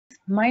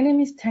my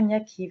name is Tanja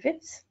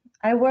Kiewitz.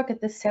 I work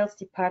at the sales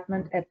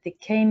department at the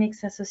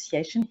KNX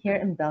Association here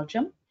in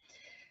Belgium.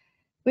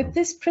 With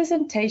this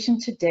presentation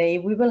today,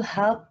 we will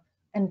help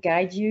and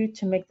guide you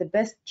to make the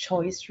best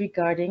choice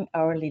regarding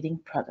our leading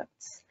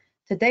products.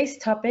 Today's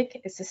topic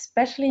is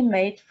especially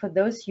made for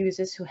those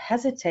users who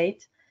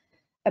hesitate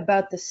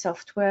about the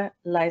software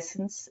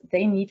license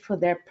they need for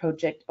their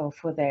project or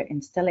for their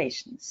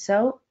installation.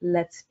 So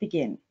let's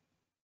begin.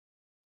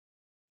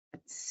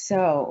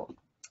 So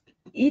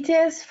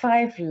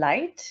ETS5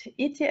 Lite,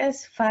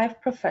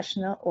 ETS5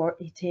 Professional or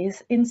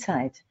ETS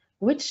Inside.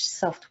 Which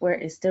software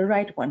is the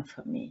right one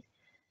for me?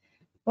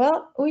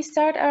 Well, we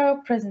start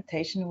our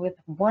presentation with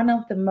one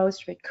of the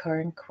most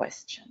recurring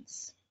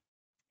questions.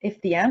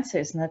 If the answer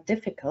is not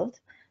difficult,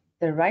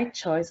 the right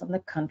choice, on the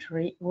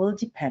contrary, will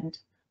depend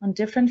on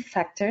different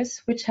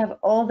factors which have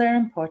all their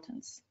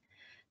importance.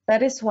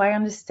 That is why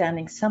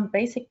understanding some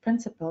basic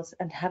principles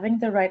and having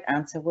the right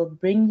answer will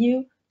bring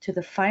you to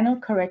the final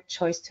correct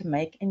choice to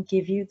make and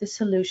give you the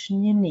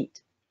solution you need.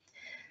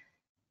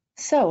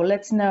 So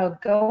let's now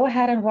go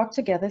ahead and walk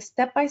together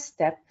step by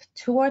step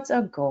towards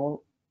our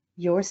goal,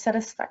 your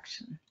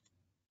satisfaction.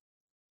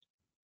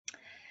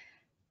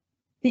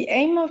 The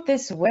aim of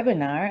this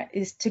webinar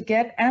is to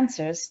get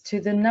answers to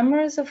the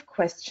numerous of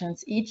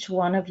questions each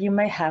one of you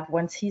may have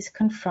once he's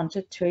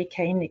confronted to a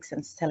KNX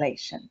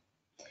installation.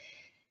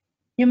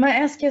 You may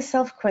ask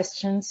yourself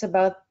questions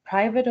about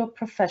private or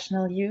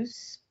professional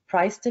use,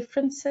 price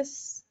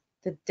differences,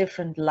 the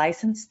different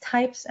license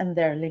types and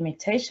their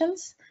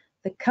limitations,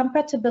 the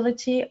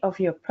compatibility of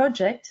your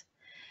project,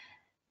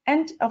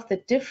 and of the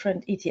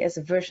different ETS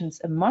versions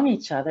among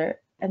each other,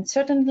 and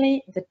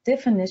certainly the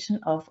definition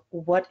of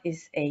what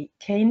is a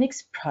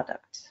KNX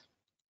product.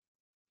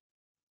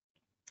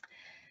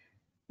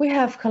 We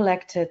have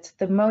collected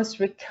the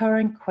most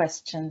recurring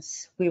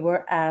questions we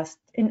were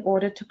asked in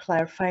order to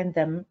clarify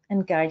them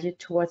and guide you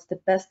towards the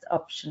best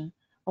option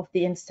of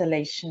the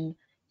installation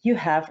you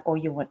have or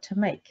you want to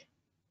make.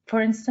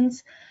 For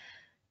instance,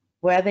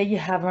 whether you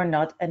have or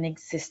not an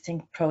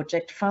existing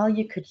project file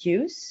you could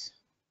use,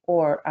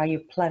 or are you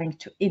planning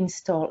to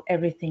install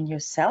everything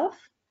yourself?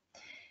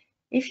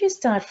 If you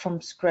start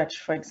from scratch,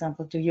 for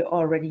example, do you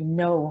already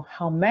know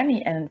how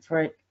many and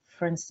for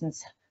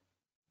instance,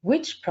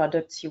 which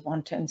products you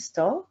want to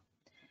install?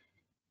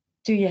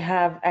 Do you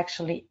have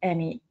actually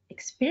any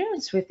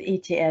experience with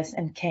ETS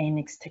and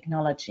KNX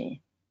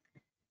technology?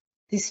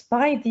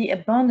 Despite the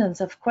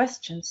abundance of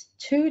questions,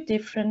 two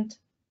different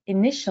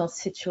initial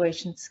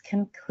situations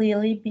can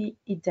clearly be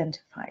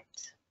identified.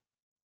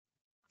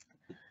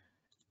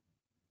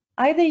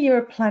 Either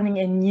you're planning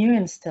a new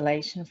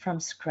installation from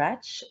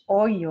scratch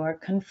or you're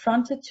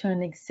confronted to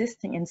an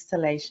existing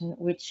installation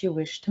which you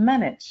wish to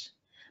manage.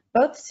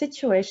 Both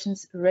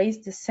situations raise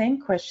the same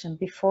question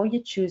before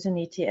you choose an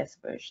ETS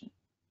version.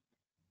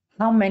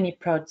 How many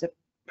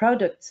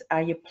products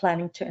are you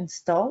planning to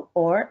install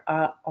or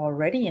are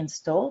already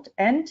installed,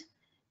 and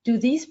do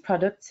these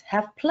products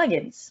have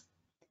plugins?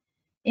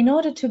 In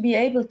order to be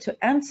able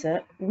to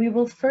answer, we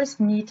will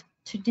first need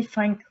to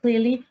define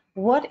clearly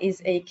what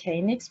is a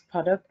KNX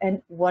product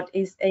and what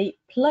is a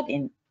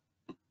plugin.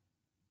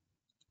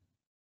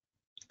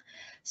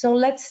 So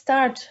let's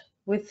start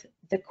with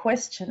the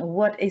question,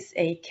 what is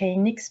a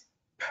KNX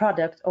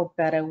product, or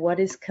better, what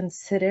is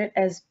considered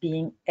as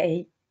being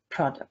a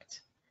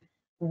product?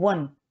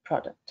 One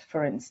product,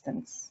 for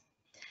instance.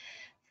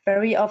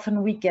 Very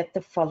often we get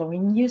the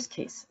following use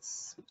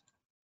cases.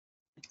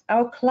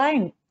 Our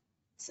clients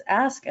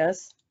ask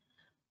us,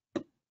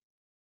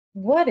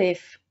 what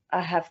if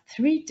I have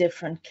 3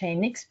 different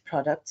KNX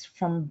products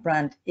from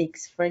brand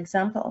X, for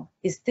example?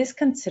 Is this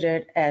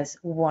considered as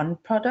one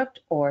product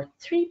or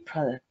 3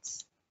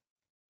 products?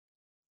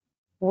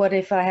 What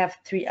if I have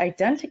 3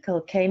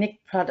 identical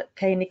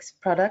KNX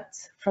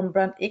products from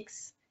brand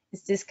X?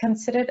 Is this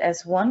considered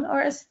as 1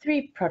 or as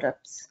 3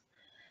 products?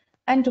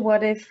 And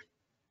what if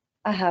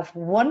I have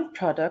 1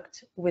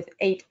 product with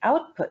 8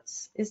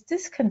 outputs? Is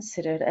this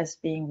considered as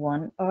being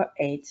 1 or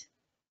 8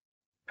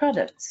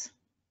 products?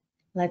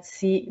 Let's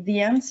see the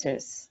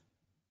answers.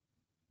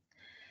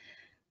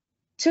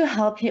 To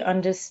help you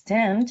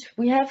understand,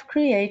 we have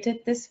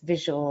created this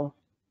visual.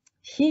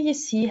 Here you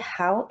see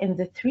how in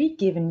the 3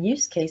 given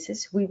use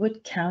cases we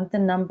would count the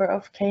number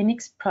of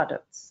KNX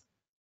products.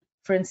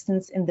 For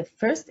instance, in the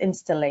first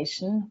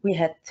installation, we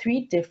had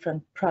 3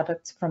 different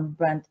products from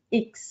brand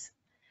X.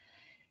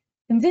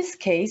 In this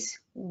case,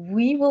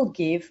 we will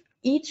give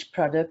each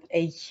product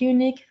a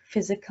unique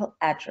physical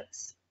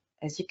address.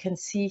 As you can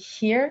see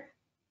here,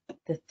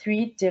 the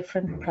 3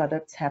 different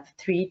products have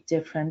 3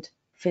 different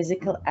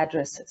physical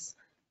addresses.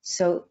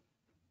 So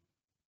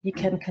you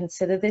can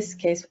consider this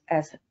case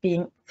as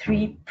being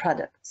 3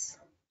 products.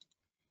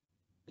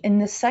 In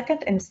the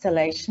second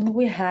installation,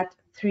 we had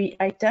 3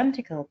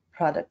 identical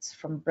products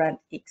from brand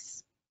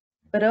X.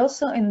 But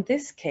also in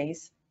this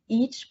case,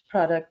 each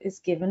product is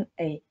given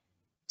a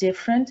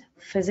different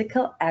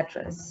physical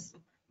address,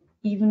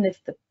 even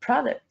if the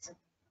product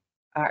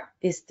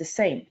is the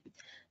same.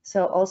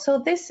 So also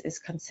this is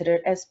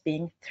considered as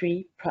being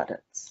 3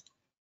 products.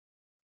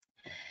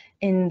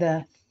 In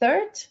the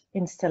third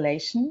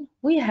installation,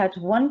 we had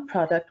one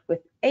product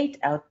with 8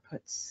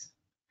 outputs.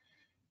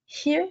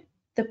 Here,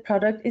 the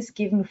product is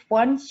given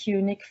one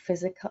unique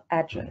physical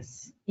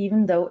address,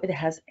 even though it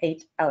has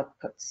 8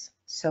 outputs.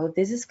 So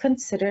this is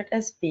considered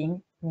as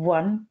being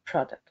one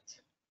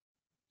product.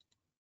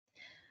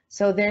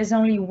 So there's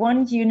only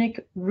one unique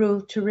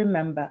rule to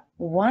remember.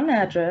 One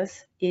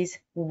address is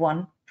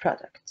one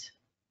product.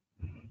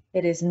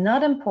 It is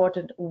not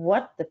important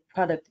what the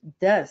product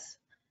does.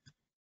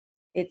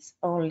 It's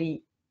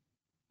only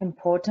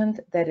important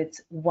that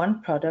it's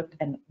one product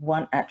and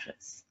one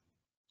address.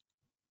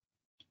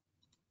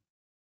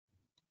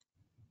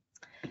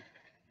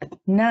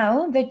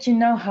 Now that you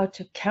know how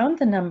to count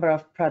the number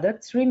of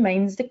products,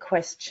 remains the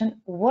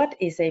question, what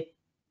is a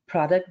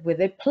product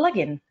with a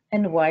plugin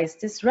and why is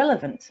this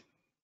relevant?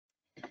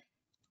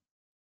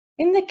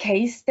 In the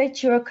case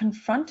that you are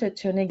confronted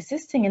to an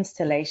existing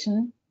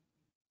installation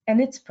and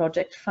its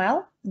project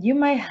file, you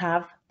may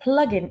have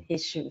plugin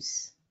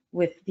issues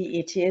with the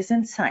ETS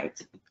Inside.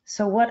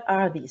 So what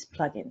are these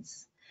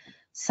plugins?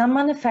 Some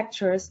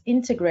manufacturers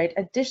integrate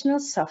additional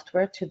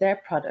software to their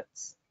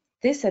products.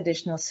 This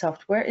additional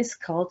software is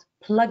called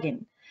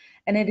plugin,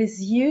 and it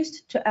is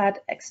used to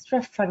add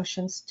extra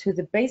functions to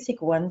the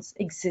basic ones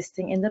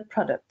existing in the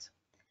product.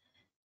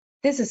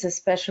 This is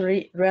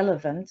especially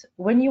relevant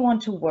when you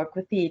want to work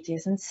with the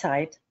ETS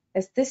Inside,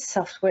 as this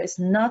software is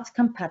not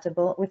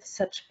compatible with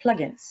such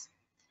plugins.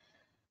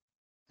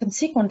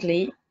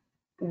 Consequently,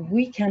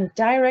 we can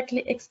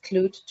directly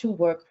exclude to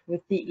work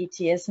with the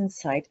ETS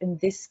Inside in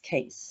this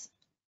case.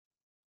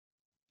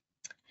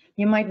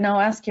 You might now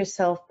ask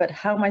yourself, but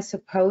how am I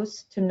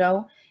supposed to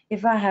know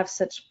if I have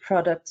such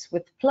products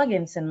with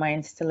plugins in my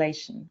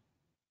installation?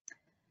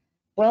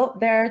 Well,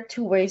 there are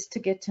 2 ways to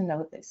get to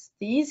know this.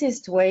 The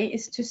easiest way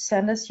is to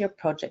send us your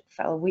project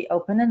file. We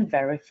open and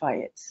verify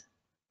it.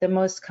 The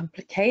most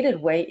complicated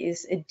way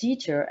is a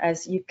detour,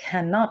 as you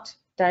cannot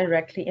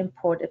directly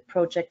import a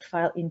project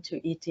file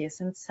into ETS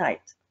Inside.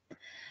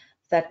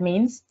 That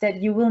means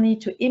that you will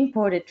need to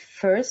import it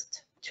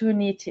first to an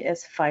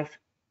ETS5,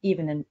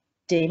 even a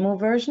demo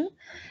version,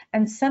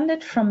 and send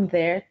it from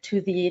there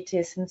to the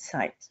ETS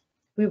Inside.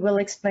 We will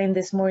explain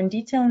this more in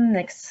detail in the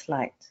next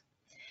slide.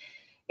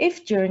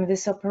 If during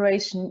this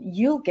operation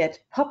you'll get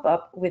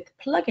pop-up with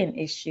plugin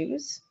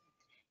issues,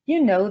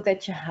 you know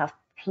that you have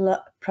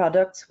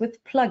products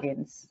with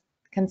plugins.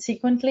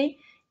 Consequently,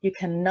 you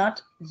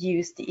cannot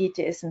use the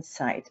ETS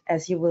Inside,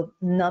 as you will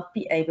not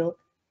be able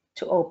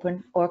to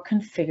open or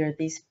configure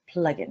these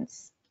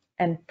plugins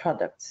and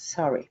products,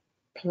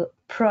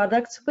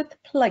 products with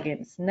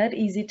plugins, not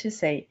easy to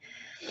say.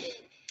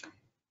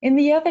 In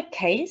the other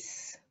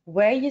case,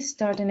 where you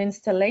start an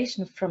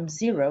installation from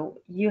zero,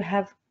 you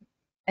have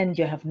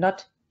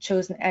not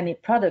chosen any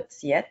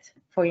products yet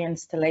for your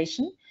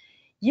installation,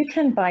 you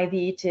can buy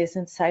the ETS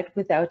Inside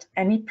without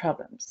any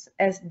problems,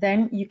 as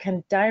then you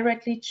can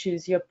directly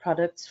choose your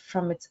products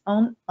from its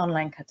own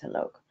online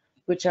catalog,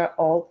 which are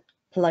all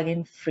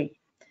plugin free.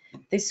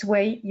 This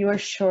way, you are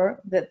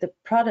sure that the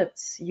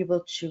products you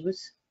will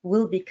choose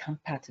will be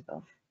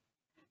compatible.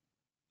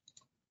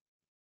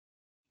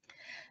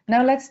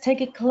 Now let's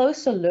take a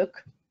closer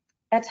look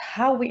at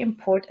how we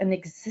import an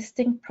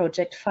existing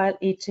project file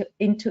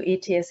into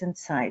ETS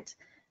Inside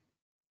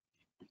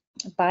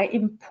by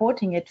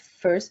importing it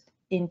first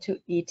into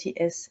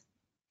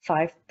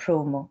ETS5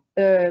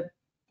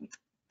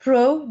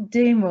 Pro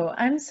Demo.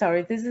 I'm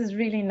sorry, this is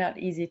really not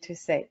easy to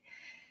say.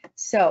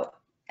 So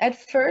at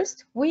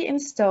first, we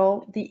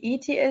install the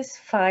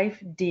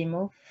ETS5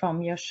 demo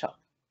from your shop.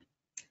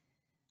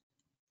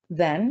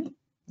 Then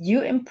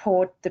you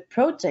import the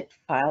project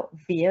file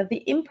via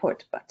the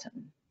import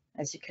button.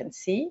 As you can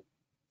see,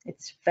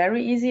 it's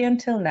very easy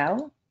until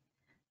now.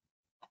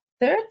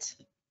 Third,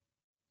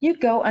 you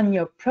go on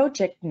your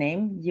project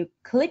name, you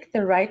click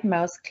the right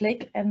mouse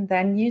click, and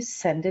then you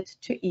send it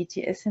to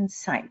ETS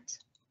Inside.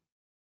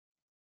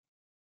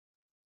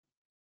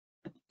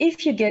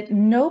 If you get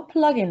no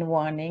plugin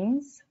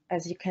warnings,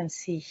 as you can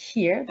see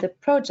here, the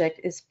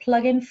project is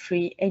plugin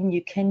free and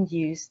you can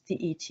use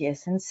the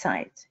ETS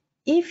Inside.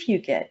 If you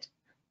get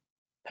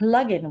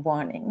plugin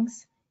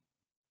warnings,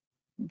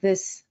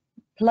 this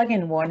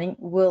plugin warning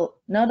will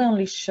not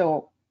only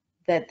show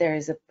that there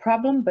is a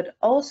problem, but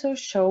also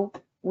show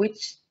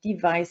which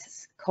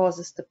device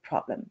causes the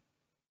problem.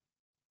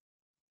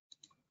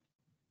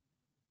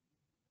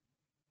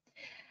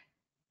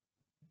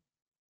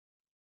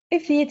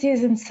 If the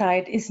ETS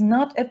Inside is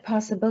not a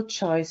possible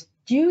choice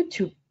due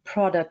to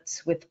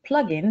products with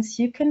plugins,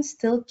 you can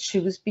still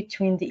choose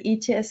between the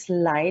ETS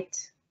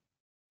Lite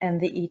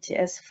and the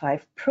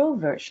ETS5 Pro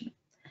version.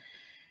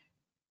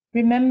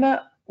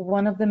 Remember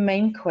one of the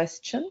main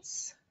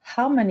questions: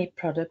 how many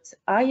products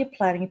are you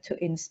planning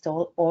to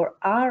install or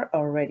are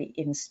already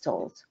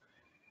installed?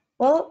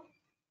 Well,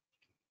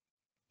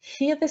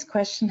 here this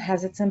question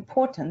has its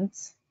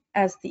importance,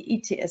 as the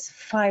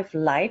ETS5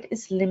 Lite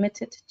is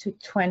limited to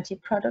 20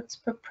 products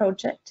per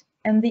project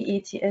and the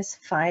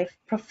ETS5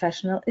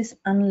 Professional is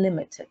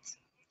unlimited.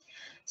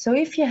 So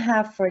if you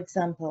have, for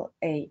example,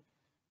 a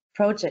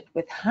project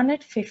with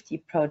 150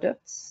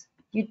 products,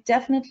 you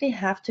definitely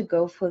have to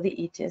go for the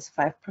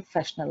ETS5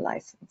 professional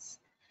license.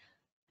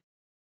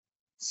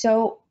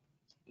 So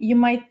you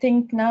might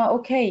think now,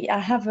 okay, I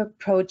have a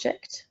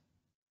project,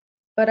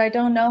 but I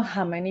don't know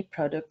how many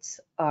products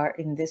are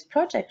in this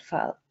project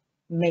file.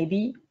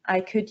 Maybe I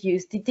could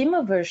use the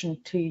demo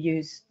version to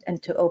use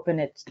and to open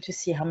it to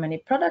see how many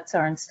products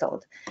are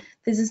installed.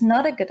 This is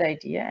not a good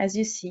idea. As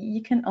you see,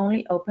 you can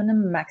only open a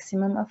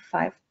maximum of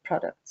 5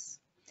 products.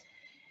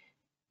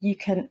 You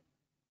can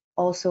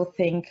also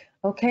think,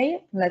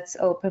 okay, let's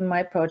open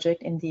my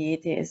project in the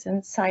ETS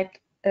Inside,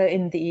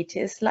 in the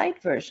ETS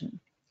Lite version.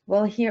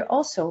 Well, here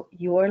also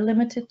you are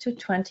limited to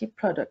 20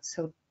 products,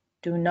 so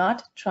do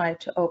not try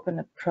to open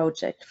a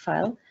project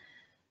file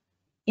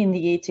in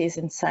the ETS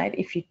Inside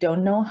if you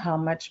don't know how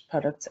much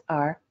products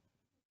are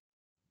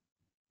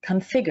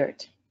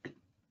configured.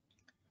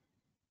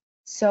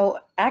 So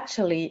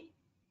actually,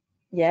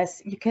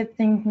 yes, you could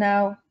think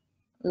now,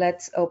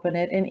 let's open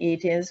it in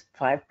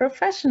ETS5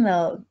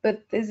 Professional,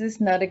 but this is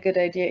not a good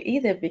idea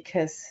either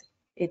because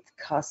it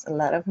costs a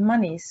lot of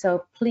money.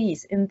 So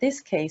please, in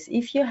this case,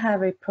 if you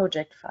have a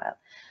project file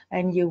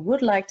and you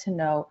would like to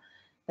know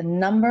the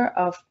number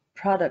of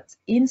products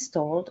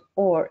installed,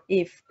 or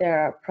if there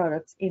are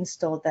products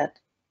installed that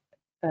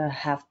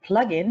have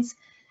plugins,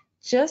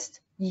 just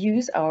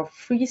use our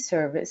free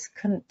service,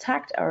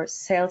 contact our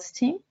sales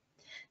team,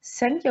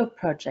 send your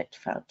project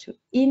file to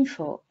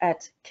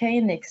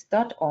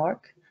info@knix.org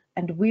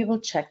and we will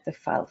check the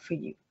file for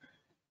you.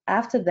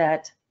 After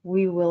that,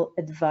 we will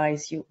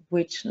advise you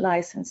which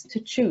license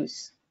to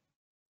choose.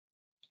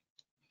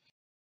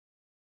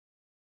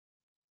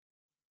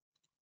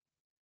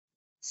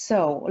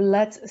 So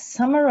let's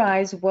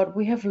summarize what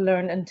we have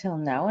learned until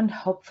now, and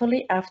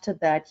hopefully after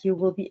that you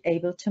will be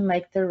able to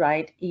make the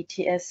right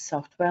ETS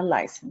software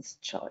license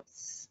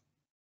choice.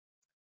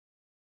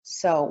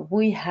 So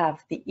we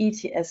have the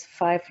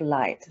ETS5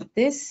 Lite.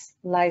 This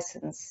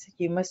license,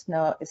 you must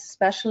know, is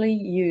specially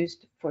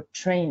used for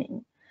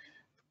training.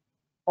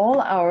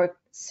 All our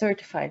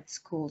certified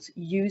schools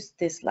use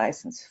this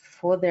license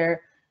for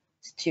their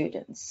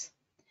students.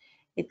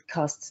 It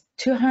costs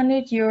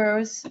 200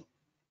 euros.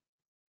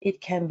 It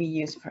can be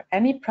used for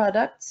any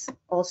products,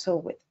 also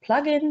with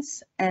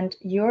plugins, and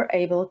you're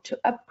able to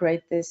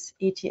upgrade this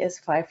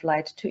ETS5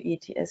 Lite to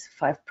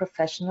ETS5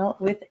 Professional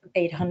with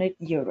 800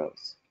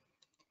 euros.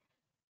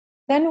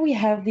 Then we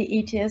have the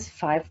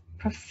ETS5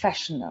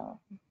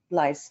 Professional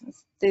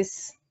license.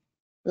 This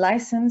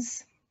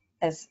license,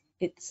 as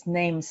its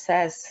name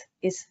says,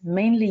 is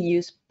mainly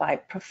used by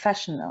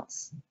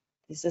professionals.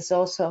 This is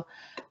also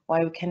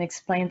why we can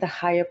explain the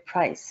higher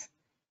price.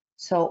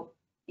 So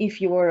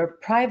if you are a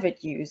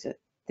private user,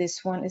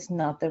 this one is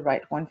not the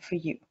right one for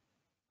you.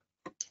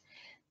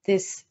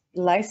 This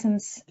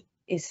license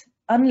is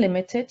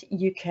unlimited.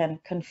 You can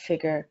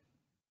configure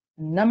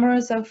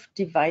numbers of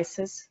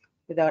devices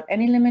without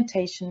any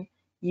limitation.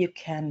 You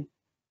can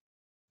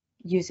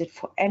use it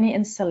for any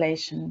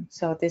installation.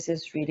 So this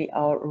is really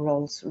our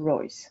Rolls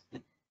Royce.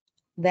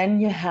 Then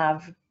you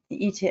have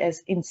the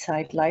ETS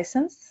Inside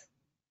license.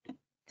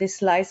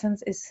 This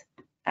license is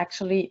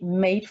actually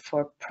made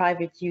for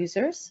private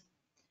users.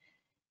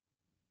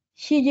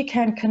 Here you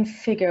can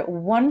configure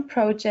one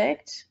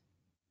project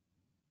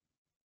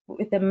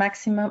with a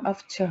maximum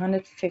of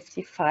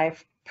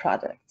 255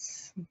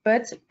 products.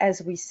 But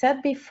as we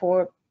said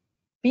before,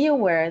 be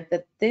aware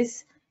that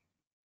this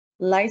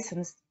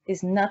license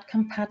is not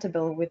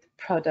compatible with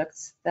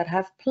products that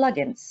have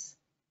plugins.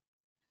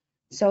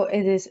 So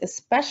it is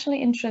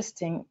especially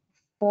interesting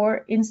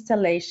for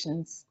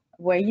installations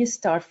where you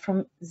start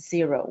from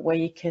zero, where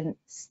you can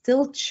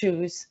still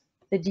choose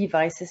the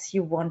devices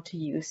you want to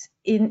use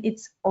in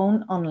its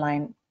own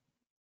online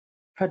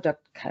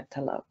product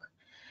catalog.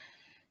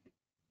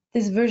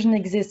 This version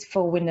exists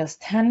for Windows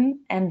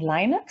 10 and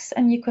Linux,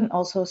 and you can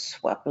also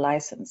swap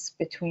license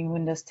between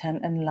Windows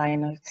 10 and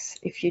Linux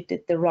if you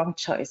did the wrong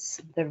choice.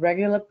 The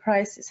regular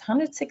price is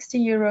 160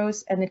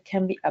 euros and it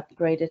can be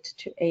upgraded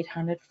to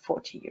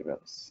 840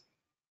 euros.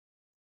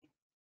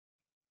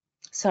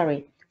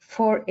 Sorry,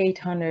 for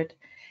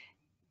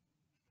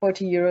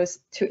 840 euros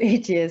to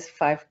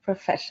ETS5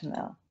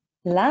 Professional.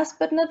 Last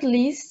but not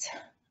least,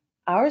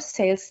 our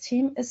sales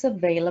team is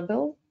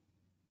available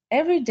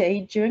every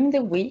day during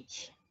the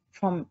week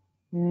from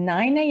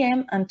 9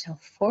 a.m. until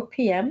 4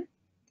 p.m.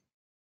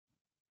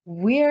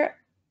 We're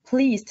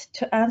pleased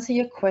to answer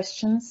your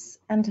questions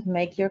and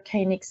make your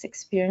KNX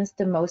experience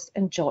the most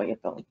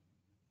enjoyable.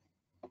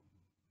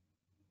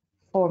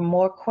 For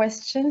more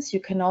questions, you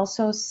can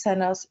also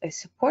send us a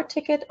support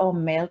ticket or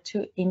mail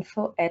to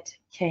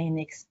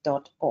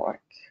info@knix.org.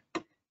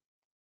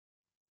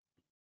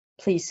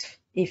 Please,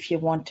 if you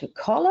want to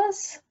call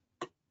us,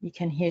 you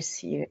can here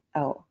see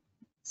our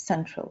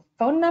central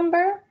phone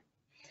number.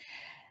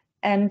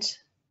 And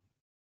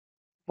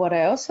what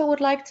I also would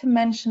like to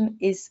mention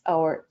is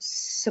our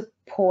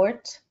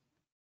support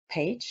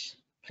page.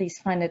 Please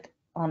find it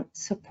on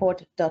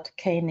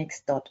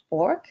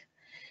support.knix.org.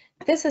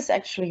 This is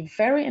actually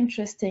very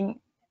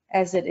interesting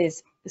as it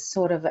is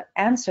sort of an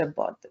answer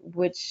bot,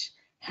 which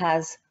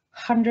has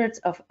hundreds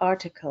of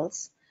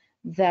articles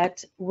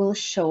that will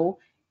show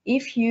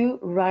if you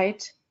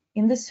write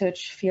in the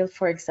search field,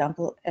 for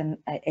example,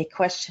 a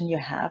question you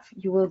have,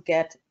 you will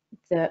get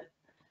the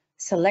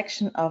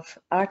selection of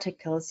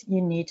articles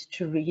you need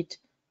to read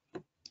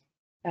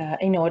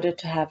in order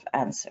to have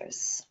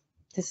answers.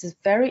 This is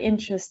very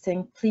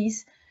interesting.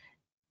 Please,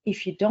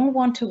 if you don't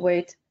want to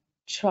wait,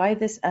 try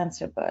this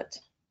answer bot.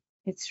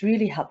 It's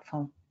really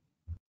helpful.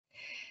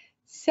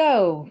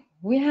 So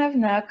we have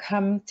now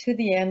come to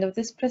the end of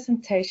this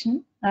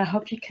presentation. I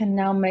hope you can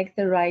now make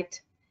the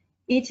right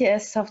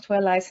ETS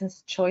software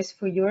license choice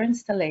for your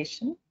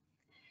installation.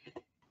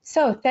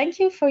 So thank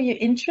you for your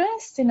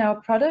interest in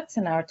our products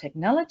and our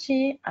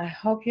technology. I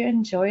hope you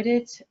enjoyed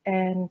it,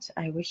 and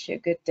I wish you a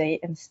good day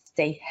and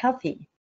stay healthy.